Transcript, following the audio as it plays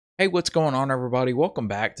Hey, what's going on, everybody? Welcome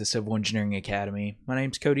back to Civil Engineering Academy. My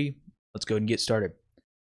name's Cody. Let's go ahead and get started.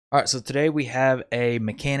 All right, so today we have a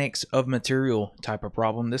mechanics of material type of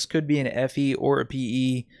problem. This could be an FE or a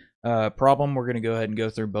PE problem. We're going to go ahead and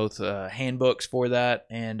go through both handbooks for that.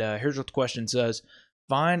 And here's what the question says.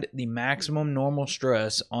 Find the maximum normal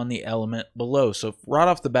stress on the element below. So right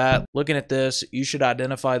off the bat, looking at this, you should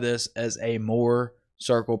identify this as a Mohr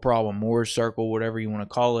circle problem. Mohr circle, whatever you want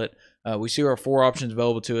to call it. We see our four options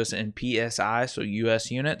available to us in PSI, so US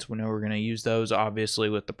units. We know we're going to use those, obviously,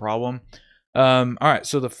 with the problem. All right,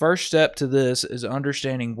 so the first step to this is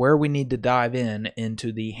understanding where we need to dive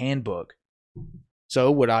into the handbook. So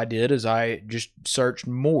what I did is I just searched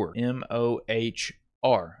Mohr,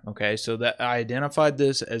 M-O-H-R. Okay, so that I identified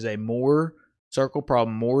this as a Mohr circle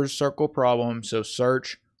problem, Mohr's circle problem. So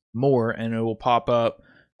search Mohr, and it will pop up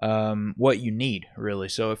what you need, really.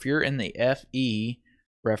 So if you're in the FE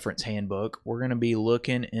reference handbook, we're going to be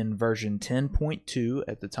looking in version 10.2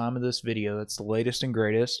 at the time of this video. That's the latest and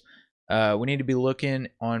greatest. We need to be looking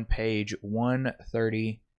on page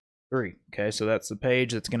 133. Okay, so that's the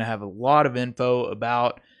page that's going to have a lot of info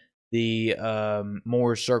about the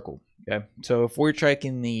Mohr circle. Okay, so if we're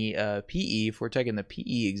taking the if we're taking the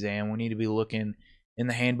PE exam, we need to be looking in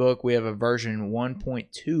the handbook. We have a version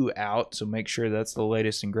 1.2 out, so make sure that's the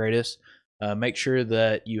latest and greatest. Make sure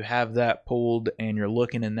that you have that pulled and you're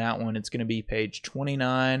looking in that one. It's going to be page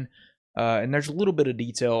 29, and there's a little bit of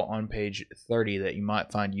detail on page 30 that you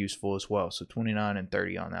might find useful as well. So 29 and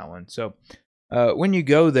 30 on that one. So when you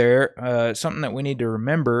go there, something that we need to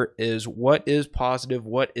remember is what is positive,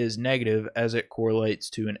 what is negative as it correlates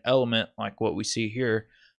to an element like what we see here.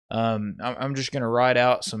 I'm just going to write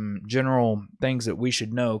out some general things that we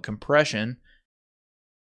should know. Compression.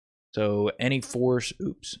 So any force,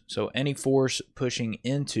 any force pushing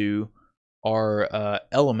into our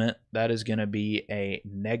element, that is going to be a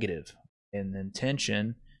negative. And then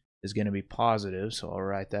tension is going to be positive. So I'll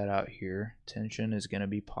write that out here. Tension is going to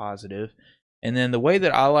be positive. And then the way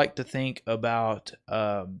that I like to think about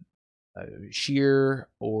shear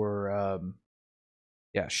or,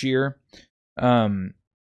 shear.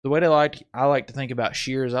 The way that I like to think about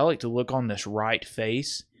shear is I like to look on this right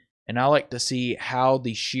face. And I like to see how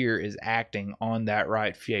the shear is acting on that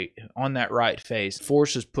right face.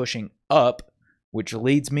 Force is pushing up, which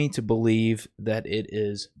leads me to believe that it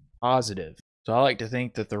is positive. So I like to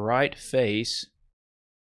think that the right face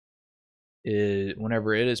is,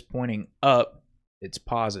 whenever it is pointing up, it's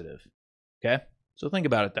positive. Okay? So think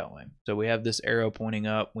about it that way. So we have this arrow pointing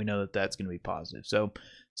up. We know that that's going to be positive. So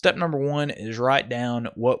step number one is write down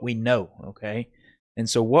what we know. Okay? And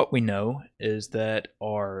so what we know is that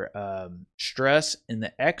our stress in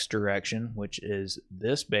the x direction, which is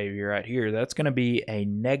this baby right here, that's going to be a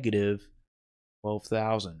negative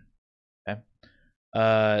 12,000. Okay.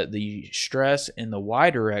 The stress in the y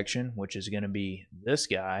direction, which is going to be this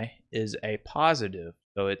guy, is a positive.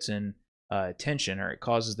 So it's in tension, or it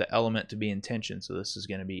causes the element to be in tension. So this is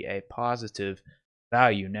going to be a positive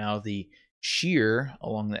value. Now the shear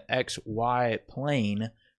along the xy plane,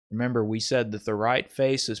 remember, we said that the right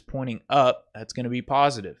face is pointing up. That's going to be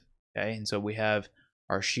positive. Okay, and so we have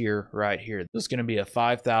our shear right here. This is going to be a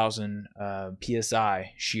 5,000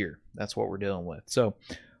 psi shear. That's what we're dealing with. So,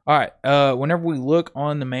 all right, whenever we look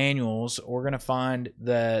on the manuals, we're going to find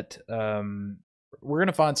that we're going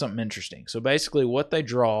to find something interesting. So basically, what they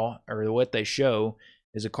draw or what they show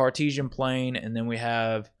is a Cartesian plane, and then we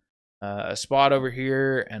have a spot over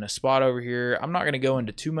here and a spot over here. I'm not going to go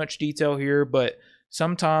into too much detail here, but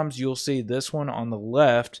sometimes you'll see this one on the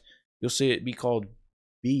left, you'll see it be called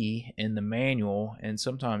B in the manual, and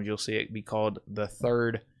sometimes you'll see it be called the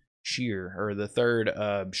third shear, or the third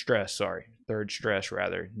third stress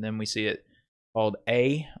rather. And then we see it called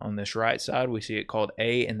A on this right side. We see it called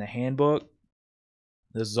A in the handbook.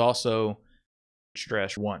 This is also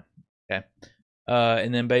stress 1. Okay.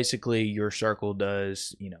 And then basically your circle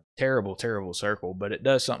does, terrible circle, but it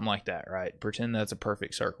does something like that, right? Pretend that's a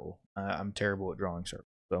perfect circle. I'm terrible at drawing circles.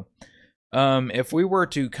 So if we were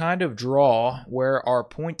to kind of draw where our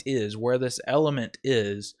point is, where this element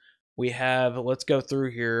is, we have, let's go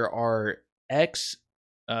through here, our x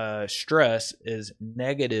stress is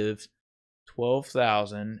negative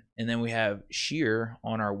 12,000, and then we have shear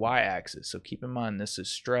on our y-axis. So keep in mind, this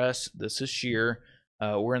is stress, this is shear.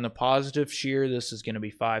 We're in the positive shear. This is going to be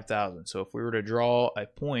 5,000. So if we were to draw a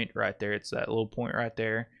point right there, it's that little point right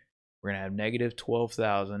there. We're going to have negative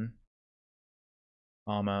 12,000,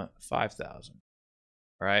 comma 5,000.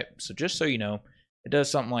 All right. So just so you know, it does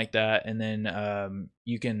something like that. And then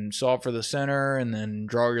you can solve for the center and then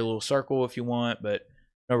draw your little circle if you want, but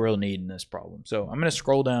no real need in this problem. So I'm going to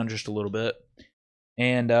scroll down just a little bit.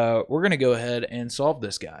 And we're going to go ahead and solve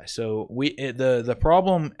this guy. So the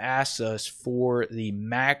problem asks us for the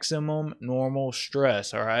maximum normal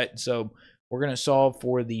stress, all right? So we're going to solve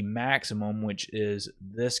for the maximum, which is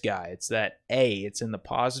this guy. It's that A. It's in the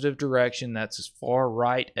positive direction. That's as far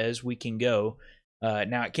right as we can go.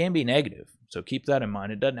 Now, it can be negative, so keep that in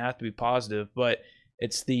mind. It doesn't have to be positive, but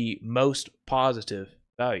it's the most positive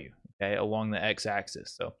value, okay, along the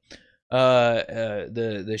x-axis. So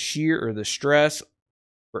the shear or the stress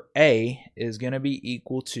for A is going to be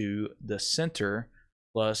equal to the center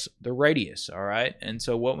plus the radius, all right? And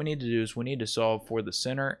so what we need to do is we need to solve for the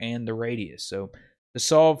center and the radius. So to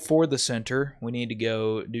solve for the center, we need to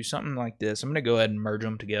go do something like this. I'm going to go ahead and merge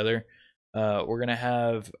them together. We're going to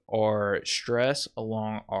have our stress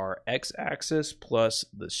along our x-axis plus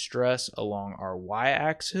the stress along our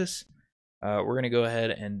y-axis. We're going to go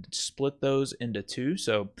ahead and split those into two.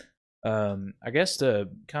 So I guess to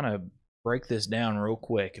kind of break this down real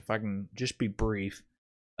quick, if I can just be brief,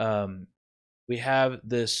 we have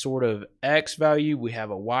this sort of x value, we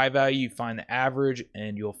have a y value. You find the average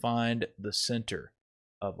and you'll find the center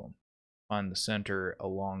of them. Find the center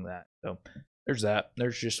along that. So there's that.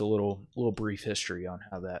 There's just a little brief history on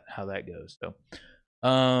how that goes. So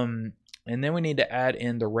and then we need to add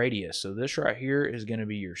in the radius. So this right here is going to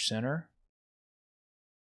be your center.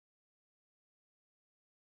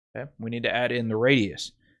 Okay, we need to add in the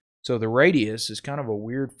radius. So the radius is kind of a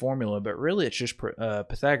weird formula, but really it's just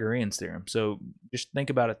Pythagorean's theorem. So just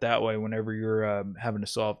think about it that way whenever you're having to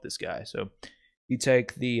solve this guy. So you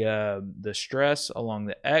take the stress along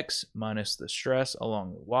the x minus the stress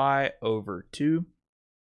along the y over 2.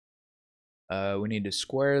 We need to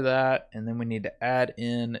square that, and then we need to add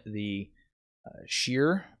in the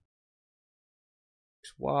shear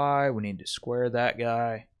xy. We need to square that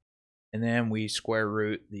guy. And then we square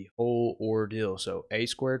root the whole ordeal. So a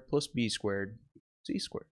squared plus b squared equals c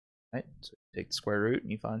squared. Right? So you take the square root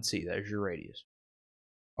and you find c. There's your radius.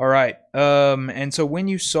 All right. And so when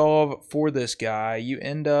you solve for this guy, you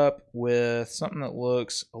end up with something that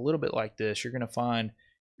looks a little bit like this. You're going to find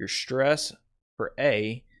your stress for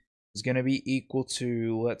A is going to be equal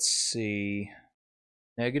to, let's see,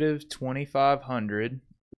 negative 2,500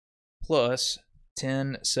 plus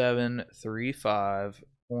 10,735.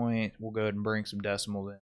 We'll go ahead and bring some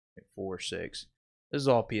decimals in. 0.46. This is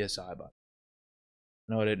all PSI, by. I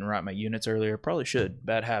know I didn't write my units earlier. Probably should.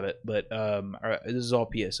 Bad habit. But all right, this is all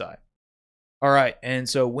PSI. All right, and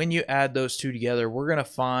so when you add those two together, we're going to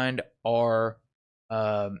find our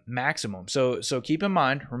maximum. So keep in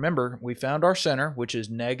mind, remember, we found our center, which is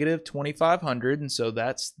negative 2,500, and so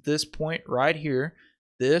that's this point right here.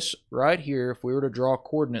 This right here, if we were to draw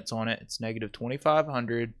coordinates on it, it's negative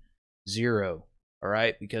 2,500, 0. All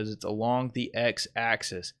right, because it's along the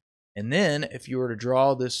x-axis. And then if you were to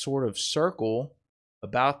draw this sort of circle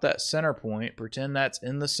about that center point, pretend that's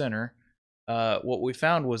in the center, what we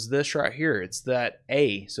found was this right here. It's that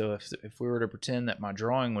A. So if we were to pretend that my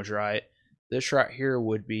drawing was right, this right here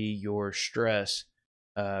would be your stress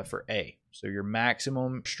for A. So your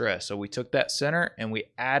maximum stress. So we took that center and we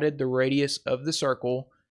added the radius of the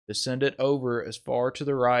circle to send it over as far to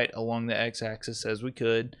the right along the x-axis as we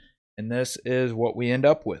could. And this is what we end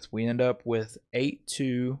up with. We end up with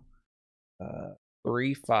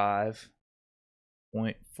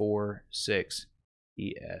 8235.46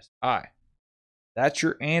 PSI. That's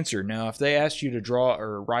your answer. Now, if they asked you to draw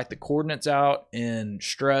or write the coordinates out in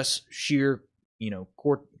stress, shear,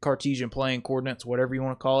 Cartesian plane coordinates, whatever you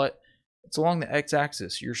want to call it, it's along the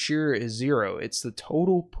x-axis. Your shear is 0. It's the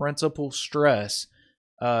total principal stress.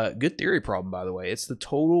 Good theory problem, by the way. It's the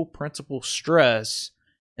total principal stress,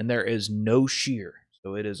 and there is no shear.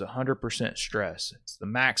 So it is 100% stress. It's the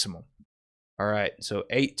maximum. All right, so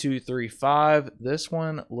 8235. This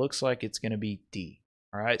one looks like it's going to be D.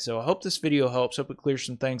 All right, so I hope this video helps. Hope it clears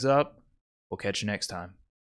some things up. We'll catch you next time.